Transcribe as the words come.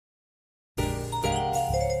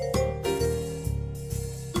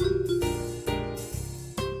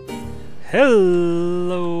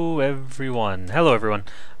Hello everyone.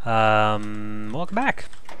 Welcome back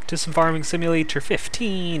to some Farming Simulator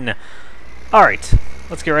 15. Alright,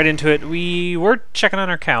 let's get right into it. We were checking on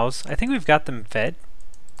our cows. I think we've got them fed,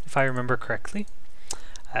 if I remember correctly.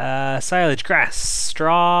 Silage, grass,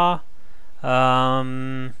 straw. We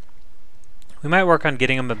might work on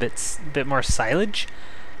getting them a bit more silage.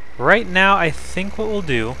 Right now, I think what we'll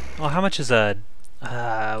do... Well, how much is a...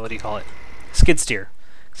 what do you call it? Skid steer.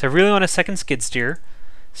 So I really want a second skid steer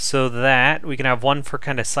so that we can have one for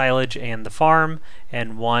kind of silage and the farm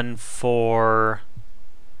and one for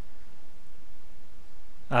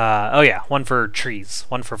one for trees,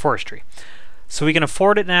 one for forestry. So we can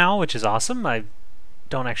afford it now, which is awesome. I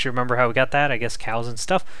don't actually remember how we got that. I guess cows and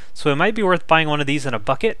stuff. So it might be worth buying one of these in a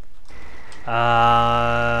bucket.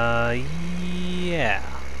 Yeah.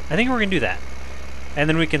 I think we're going to do that. And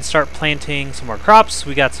then we can start planting some more crops.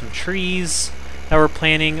 We got some trees that we're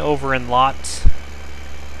planting over in lot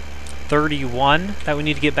 31 that we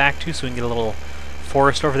need to get back to, so we can get a little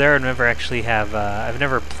forest over there. I've never actually have I've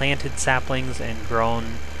never planted saplings and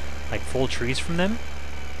grown like full trees from them.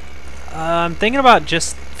 I'm thinking about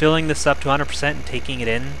just filling this up to 100% and taking it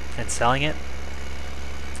in and selling it,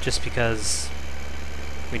 just because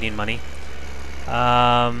we need money.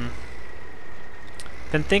 Been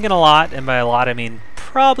thinking a lot, and by a lot I mean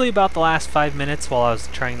probably about the last 5 minutes while I was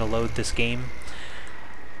trying to load this game,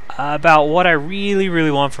 about what I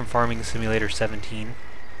really want from Farming Simulator 17.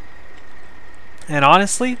 And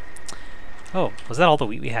honestly, oh, was that all the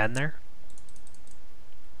wheat we had in there?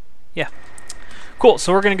 Yeah. Cool.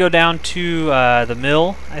 So we're going to go down to the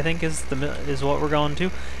mill, I think is what we're going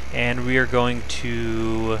to, and we are going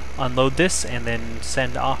to unload this and then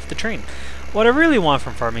send off the train. What I really want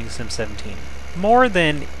from Farming Sim 17, more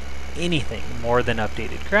than anything, more than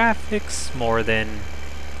updated graphics, more than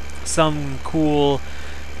some cool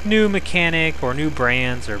new mechanic or new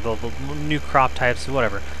brands or new crop types or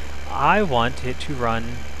whatever, I want it to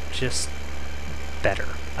run just better.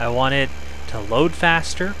 I want it to load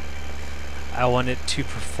faster. I want it to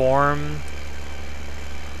perform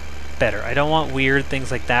better. I don't want weird things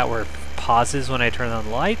like that where it pauses when I turn on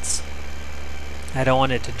the lights. I don't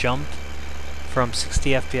want it to jump from 60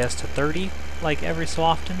 FPS to 30 like every so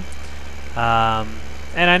often.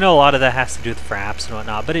 And I know a lot of that has to do with fraps and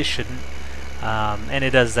whatnot, but it shouldn't. And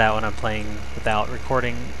it does that when I'm playing without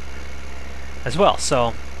recording as well.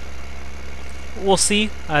 So we'll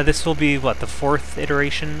see. This will be, what, the 4th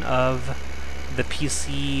iteration of the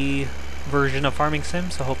PC version of Farming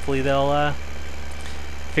Sim, so hopefully they'll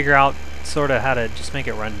figure out sort of how to just make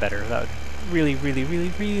it run better. That would really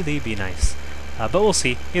be nice. But we'll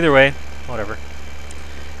see. Either way, whatever.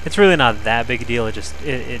 It's really not that big a deal. It just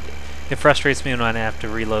it frustrates me when I have to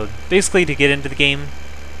reload. Basically, to get into the game,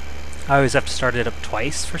 I always have to start it up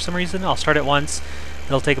twice for some reason. I'll start it once.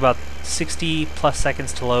 It'll take about 60 plus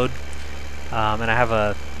seconds to load. And I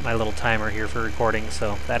have my little timer here for recording,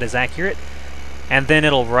 so that is accurate. And then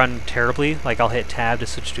it'll run terribly. Like, I'll hit tab to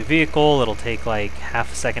switch to vehicle. It'll take like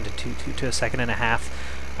half a second to a second and a half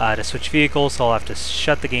to switch vehicles, so I'll have to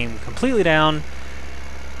shut the game completely down,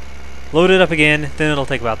 load it up again, then it'll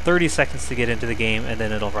take about 30 seconds to get into the game, and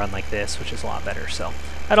then it'll run like this, which is a lot better. So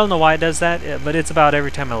I don't know why it does that, but it's about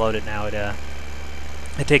every time I load it now, it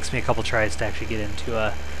takes me a couple tries to actually get into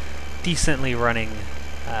a decently running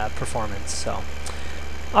performance. So,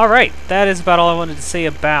 alright, that is about all I wanted to say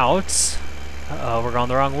about... Uh-oh, we're going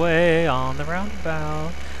the wrong way on the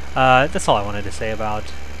roundabout. That's all I wanted to say about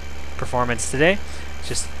performance today.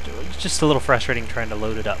 Just a little frustrating trying to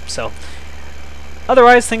load it up. So,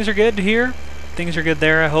 otherwise, things are good here. Things are good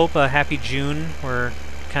there, I hope. Happy June. We're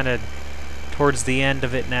kind of towards the end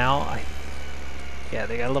of it now. Yeah,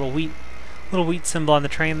 they got a little wheat symbol on the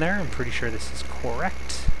train there. I'm pretty sure this is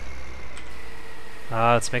correct.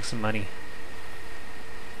 Let's make some money.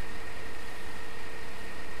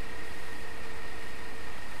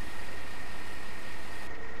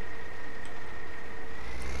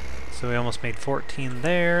 So we almost made 14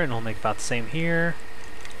 there, and we'll make about the same here.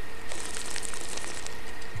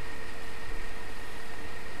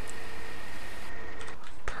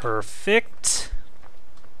 Perfect.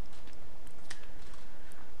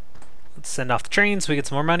 Let's send off the train so we get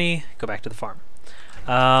some more money, go back to the farm.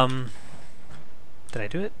 Did I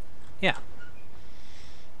do it? Yeah.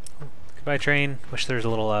 Goodbye, train. Wish there was a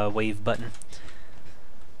little wave button.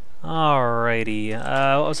 Alrighty.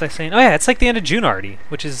 What was I saying? Oh yeah, it's like the end of June already,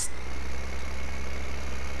 which is...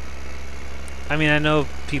 I mean, I know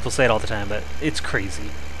people say it all the time, but it's crazy.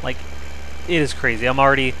 Like, it is crazy. I'm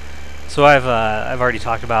already... So I've already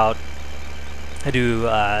talked about... I do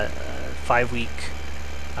a 5-week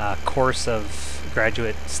course of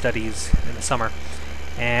graduate studies in the summer.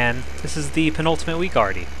 And this is the penultimate week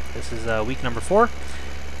already. This is week number 4,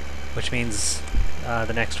 which means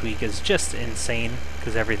the next week is just insane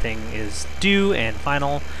because everything is due and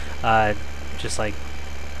final. Just like,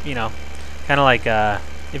 you know, kind of like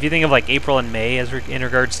if you think of like April and May as in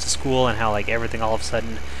regards to school and how like everything all of a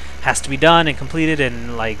sudden has to be done and completed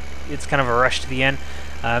and like it's kind of a rush to the end.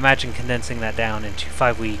 Imagine condensing that down into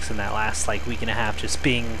 5 weeks and that last like week and a half just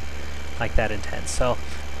being like that intense. So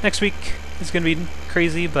next week is going to be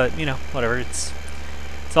crazy, but you know, whatever. It's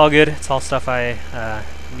all good. It's all stuff I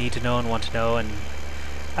need to know and want to know, and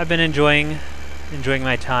I've been enjoying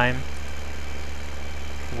my time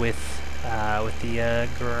with the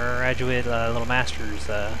graduate little master's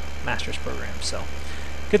program. So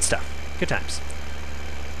good stuff. Good times.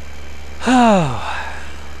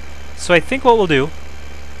 So I think what we'll do,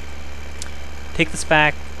 take this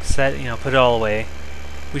back, put it all away.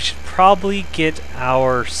 We should probably get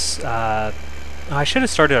our I should have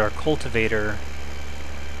started our cultivator.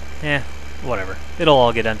 Whatever. It'll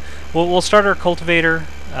all get done. We'll start our cultivator.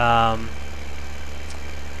 Oh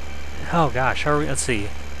gosh, let's see.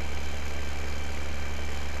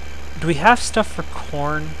 Do we have stuff for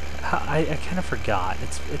corn? I kind of forgot.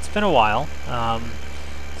 It's been a while.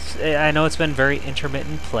 I know it's been very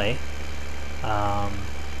intermittent play.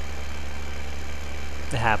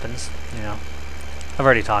 It happens, you know. I've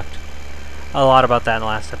already talked a lot about that in the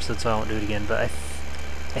last episode, so I won't do it again. But I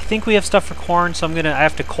think we have stuff for corn, so I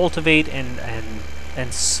have to cultivate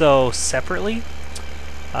and sow separately.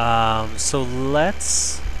 So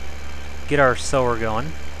let's get our sower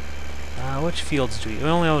going. Which fields do we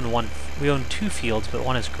only own one? We own 2 fields, but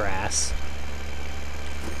one is grass.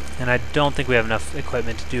 And I don't think we have enough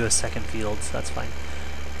equipment to do a second field, so that's fine.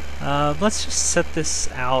 Let's just set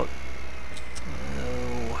this out.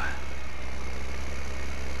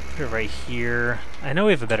 Put it right here. I know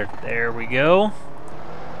we have a better... There we go.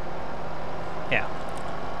 Yeah.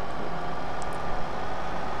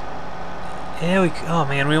 Yeah, oh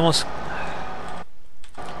man, we almost...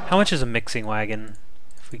 How much is a mixing wagon?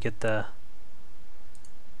 If we get the...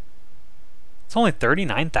 It's only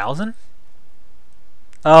 39,000?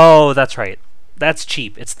 Oh, that's right. That's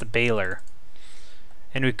cheap. It's the baler.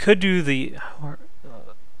 And we could do the...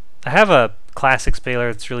 I have a Classics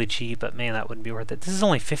baler that's really cheap, but man, that wouldn't be worth it. This is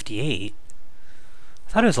only 58.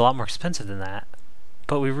 I thought it was a lot more expensive than that.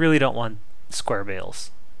 But we really don't want square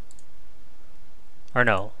bales. Or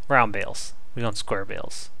no, round bales. We want square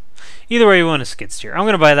bales. Either way, we want a skid steer. I'm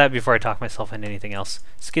going to buy that before I talk myself into anything else.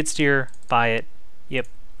 Skid steer, buy it. Yep.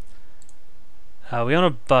 We own a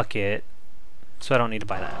bucket, so I don't need to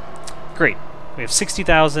buy that. Great. We have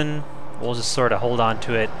 60,000. We'll just sort of hold on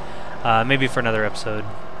to it. Maybe for another episode.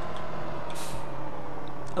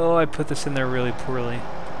 Oh, I put this in there really poorly.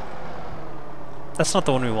 That's not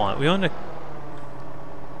the one we want. We own a...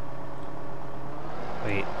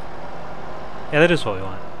 Wait. Yeah, that is what we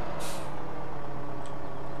want.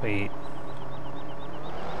 Wait.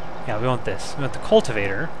 Yeah, we want this. We want the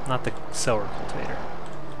cultivator, not the sower cultivator.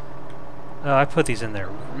 Oh, I put these in there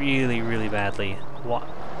really, really badly. What?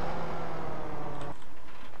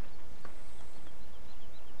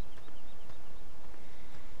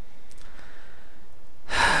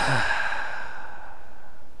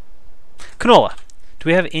 Canola. Do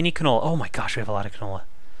we have any canola? Oh my gosh, we have a lot of canola.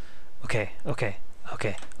 Okay.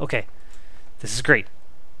 This is great.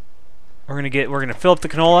 We're gonna fill up the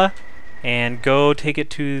canola and go take it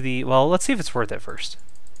to the... Well, let's see if it's worth it first.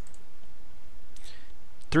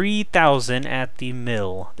 3,000 at the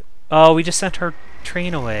mill. Oh, we just sent our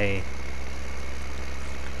train away.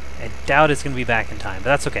 I doubt it's gonna be back in time, but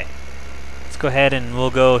that's okay. Let's go ahead and we'll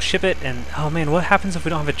go ship it. And oh man, what happens if we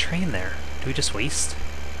don't have a train there? Do we just waste?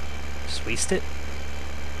 Just waste it?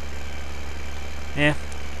 Yeah,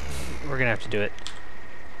 we're gonna have to do it.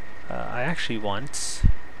 I actually want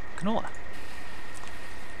canola.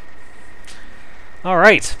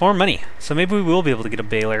 Alright, more money. So maybe we will be able to get a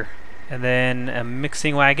baler. And then a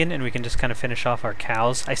mixing wagon, and we can just kind of finish off our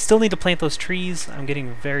cows. I still need to plant those trees. I'm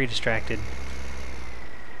getting very distracted.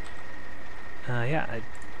 Yeah,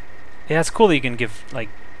 it's cool that you can give, like,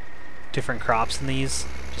 different crops in these.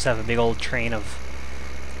 Just have a big old train of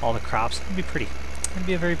all the crops. That'd be pretty. That'd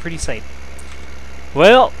be a very pretty sight.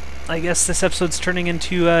 Well, I guess this episode's turning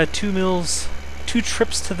into 2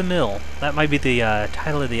 trips to the mill. That might be the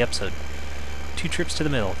title of the episode. 2 trips to the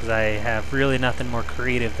mill, because I have really nothing more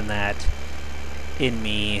creative than that in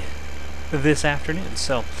me this afternoon.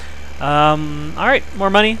 So, alright, more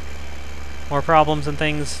money, more problems and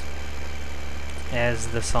things, as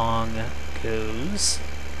the song goes.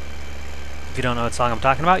 If you don't know what song I'm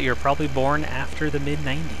talking about, you're probably born after the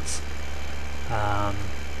mid-90s. Um,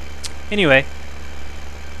 anyway,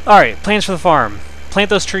 alright, plans for the farm. Plant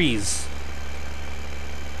those trees.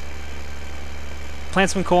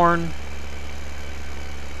 Plant some corn.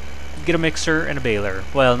 Get a mixer and a baler.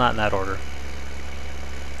 Well, not in that order.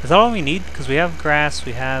 Is that all we need? Because we have grass,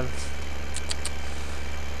 we have...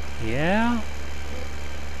 Yeah?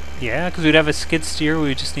 Yeah, because we'd have a skid steer,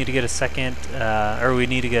 we just need to get a second, or we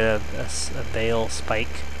need to get a bale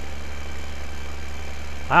spike.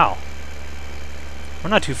 Wow. We're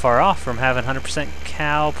not too far off from having 100%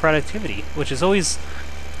 cow productivity, which is always,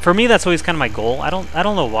 for me, that's always kind of my goal. I don't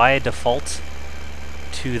know why I default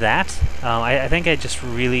to that. I think I just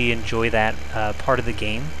really enjoy that part of the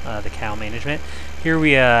game, the cow management. Here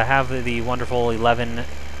we have the wonderful 11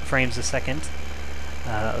 frames a second.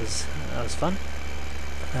 That was fun.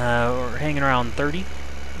 We're hanging around 30.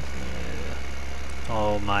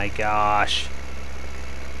 Oh my gosh.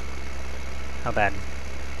 How bad?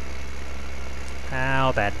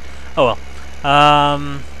 How bad? Oh well.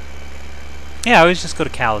 Yeah, I always just go to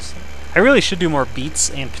cows. I really should do more beets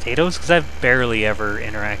and potatoes because I've barely ever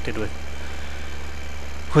interacted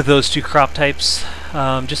with those two crop types,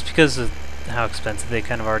 just because of how expensive they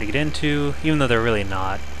kind of already get into, even though they're really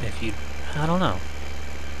not. I don't know.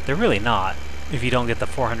 They're really not. If you don't get the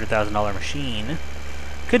 $400,000 machine,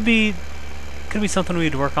 could be something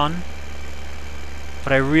we'd work on.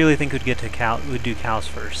 But I really think we'd do cows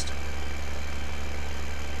first.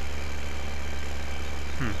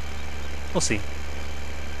 We'll see.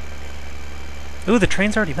 Ooh, the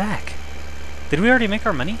train's already back. Did we already make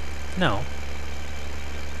our money? No.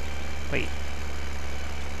 Wait.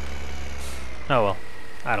 Oh well.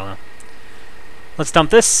 I don't know. Let's dump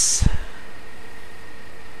this.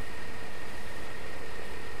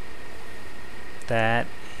 That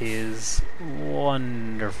is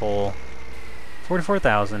wonderful.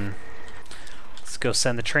 44,000. Let's go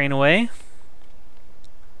send the train away.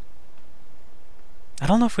 I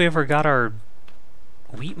don't know if we ever got our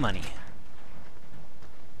wheat money.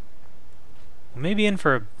 Maybe in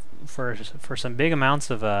for some big amounts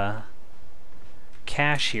of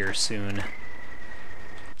cash here soon.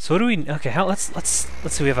 So what do we? Okay, let's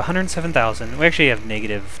see. We have 107,000. We actually have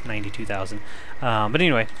negative 92,000. But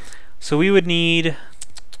anyway, so we would need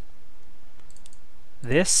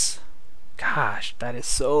this. Gosh, that is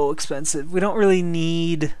so expensive. We don't really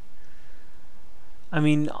need. I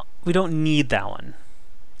mean, we don't need that one.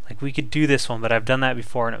 Like, we could do this one, but I've done that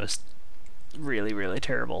before and it was really, really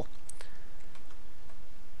terrible.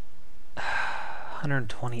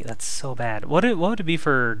 120, that's so bad. What would it be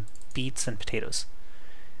for beets and potatoes?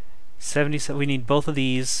 77, we need both of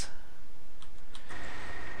these.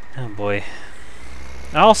 Oh boy.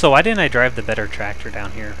 Also, why didn't I drive the better tractor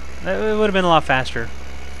down here? It would have been a lot faster.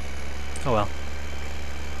 Oh well.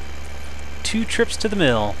 2 trips to the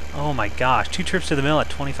mill. Oh my gosh, 2 trips to the mill at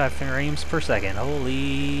 25 frames per second.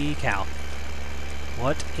 Holy cow.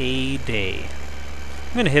 What a day.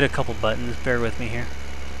 I'm gonna hit a couple buttons, bear with me here.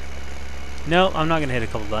 No, I'm not gonna hit a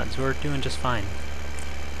couple buttons. We're doing just fine.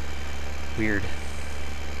 Weird.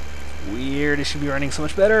 Weird, it should be running so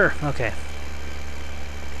much better. Okay.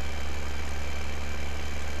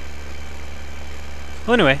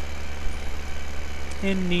 Well, anyway.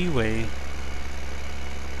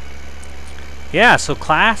 Yeah, so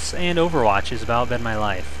class and Overwatch has about been my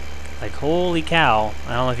life. Like, holy cow.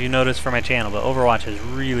 I don't know if you noticed from my channel, but Overwatch has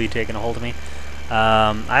really taken a hold of me.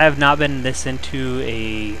 I have not been this into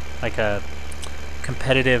a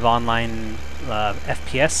competitive online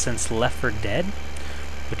FPS since Left 4 Dead,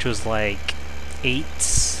 which was like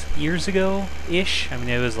 8 years ago-ish. I mean,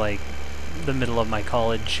 it was like the middle of my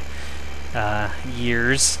college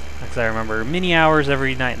years, because I remember many hours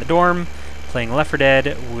every night in the dorm playing Left 4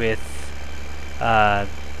 Dead with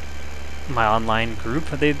my online group.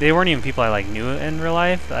 They weren't even people I like knew in real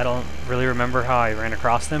life. I don't really remember how I ran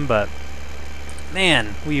across them, but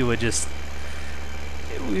man, we would just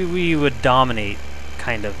we would dominate,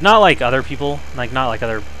 kind of. Not like other people, like not like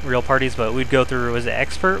other real parties, but we'd go through. Was it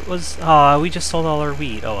expert? We just sold all our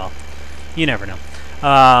wheat. Oh well, you never know.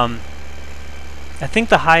 I think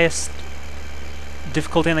the highest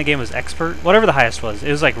difficulty in the game was expert. Whatever the highest was,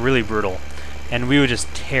 it was like really brutal. And we would just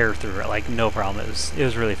tear through it like no problem. It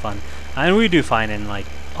was really fun, and we do fine in like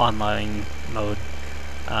online mode.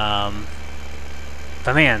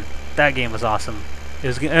 But man, that game was awesome.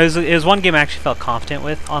 It was one game I actually felt confident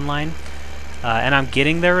with online, and I'm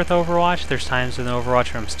getting there with Overwatch. There's times in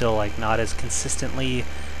Overwatch where I'm still like not as consistently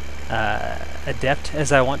adept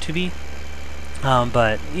as I want to be,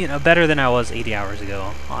 but you know, better than I was 80 hours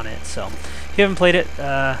ago on it. So if you haven't played it,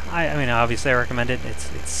 I mean, obviously I recommend it.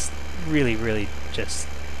 It's really, really just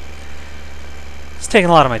It's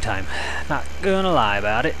taking a lot of my time. Not gonna lie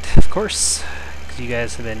about it, of course, because you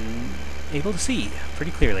guys have been able to see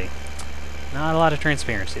pretty clearly. Not a lot of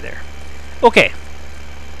transparency there. Okay.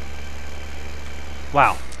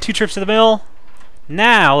 Wow. 2 trips to the mill.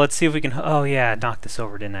 Now, let's see if we can... Oh, yeah, I knocked this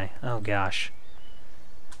over, didn't I? Oh, gosh.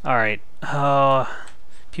 Alright. Oh,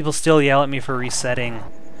 people still yell at me for resetting.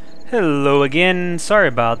 Hello again. Sorry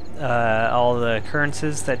about all the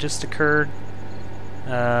occurrences that just occurred.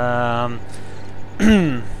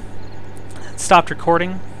 Stopped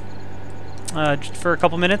recording for a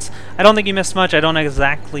couple minutes. I don't think you missed much. I don't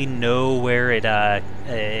exactly know where it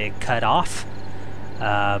cut off.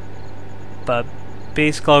 But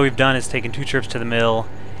basically all we've done is taken 2 trips to the mill,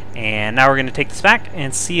 and now we're going to take this back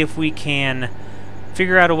and see if we can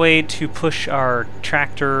figure out a way to push our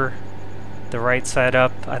tractor the right side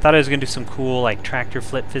up. I thought I was going to do some cool like tractor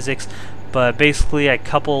flip physics, but basically I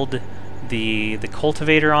coupled the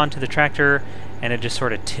cultivator onto the tractor and it just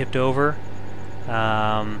sort of tipped over,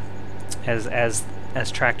 as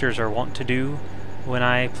tractors are wont to do when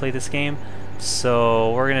I play this game.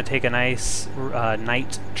 So we're going to take a nice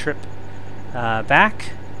night trip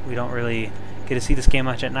back. We don't really get to see this game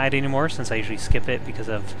much at night anymore, since I usually skip it because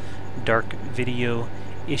of dark video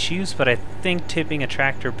issues, but I think tipping a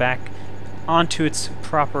tractor back onto its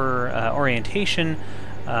proper orientation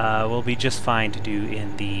will be just fine to do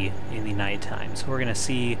in the nighttime. So we're going to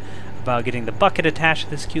see about getting the bucket attached to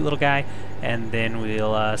this cute little guy, and then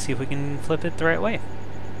we'll see if we can flip it the right way.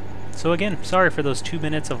 So again, sorry for those 2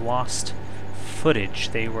 minutes of lost footage.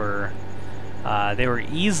 They were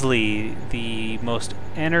easily the most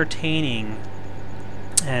entertaining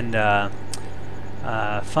and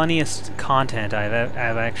funniest content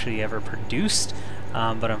I've actually ever produced,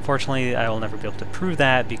 but unfortunately I will never be able to prove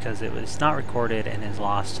that because it was not recorded and is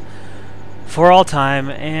lost for all time,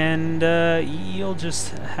 and you'll just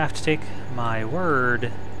have to take my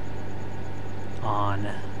word on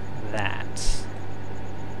that.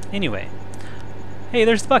 Anyway, hey,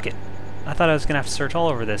 there's the bucket. I thought I was gonna have to search all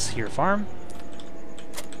over this here farm.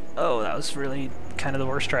 Oh, that was really kind of the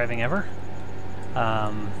worst driving ever.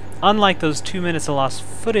 Unlike those 2 minutes of lost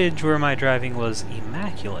footage where my driving was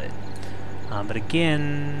immaculate. But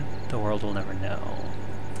again, the world will never know.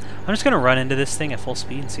 I'm just going to run into this thing at full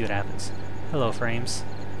speed and see what happens. Hello, frames.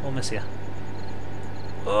 We'll miss ya.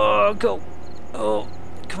 Oh, go! Oh,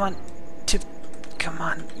 come on. Tip. Come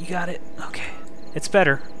on. You got it. Okay. It's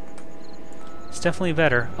better. It's definitely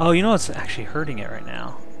better. Oh, you know what's actually hurting it right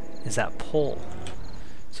now? Is that pole.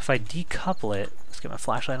 So if I decouple it... Let's get my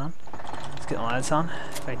flashlight on. Let's get my lights on.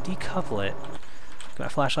 If I decouple it... Get my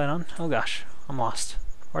flashlight on. Oh gosh. I'm lost.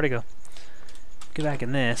 Where'd I go? Get back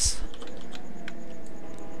in this.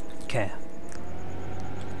 Okay.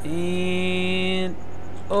 And...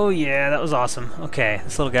 Oh yeah, that was awesome. Okay,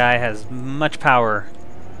 this little guy has much power.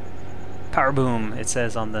 Power boom, it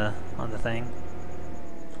says on the thing.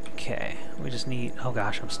 Okay, we just need... Oh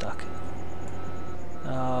gosh, I'm stuck.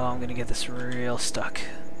 Oh, I'm gonna get this real stuck.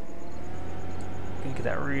 I'm gonna get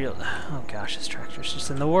that real... Oh gosh, this tractor's just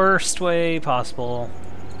in the worst way possible.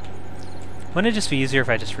 Wouldn't it just be easier if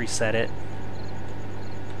I just reset it?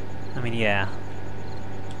 I mean, yeah.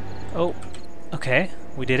 Oh, okay,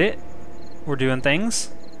 we did it. We're doing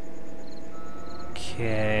things.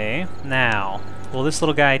 Okay, now, will this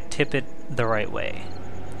little guy tip it the right way?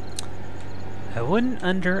 I wouldn't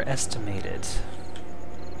underestimate it.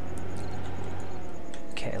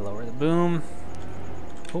 Okay, lower the boom.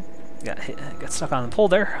 Oh, got stuck on the pole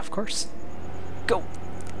there, of course. Go!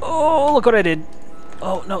 Oh, look what I did!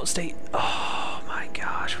 Oh, no, stay. Oh my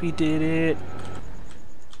gosh, we did it.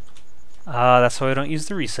 That's why I don't use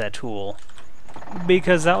the reset tool.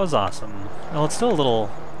 Because that was awesome. Well, it's still a little...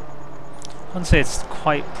 I wouldn't say it's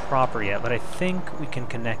quite proper yet, but I think we can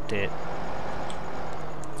connect it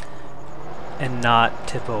and not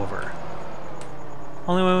tip over.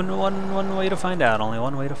 Only one way to find out. Only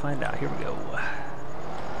one way to find out. Here we go.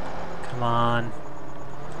 Come on.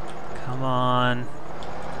 Come on.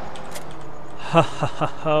 Ho ho ho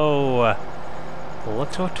ho.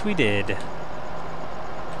 Look what we did.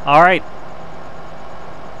 Alright.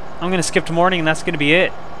 I'm going to skip to morning and that's going to be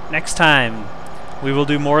it. Next time we will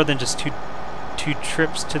do more than just two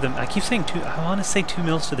trips to the... I keep saying two... I want to say 2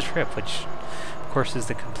 meals to the trip, which of course is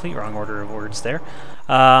the complete wrong order of words there.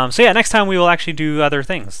 So yeah, next time we will actually do other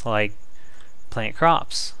things like plant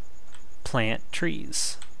crops, plant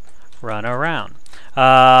trees, run around.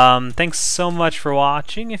 Thanks so much for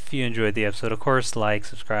watching. If you enjoyed the episode, of course, like,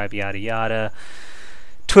 subscribe, yada yada.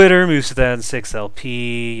 Twitter,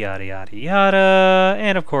 Moose2006LP, yada yada yada.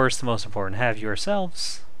 And of course, the most important, have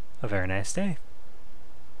yourselves a very nice day.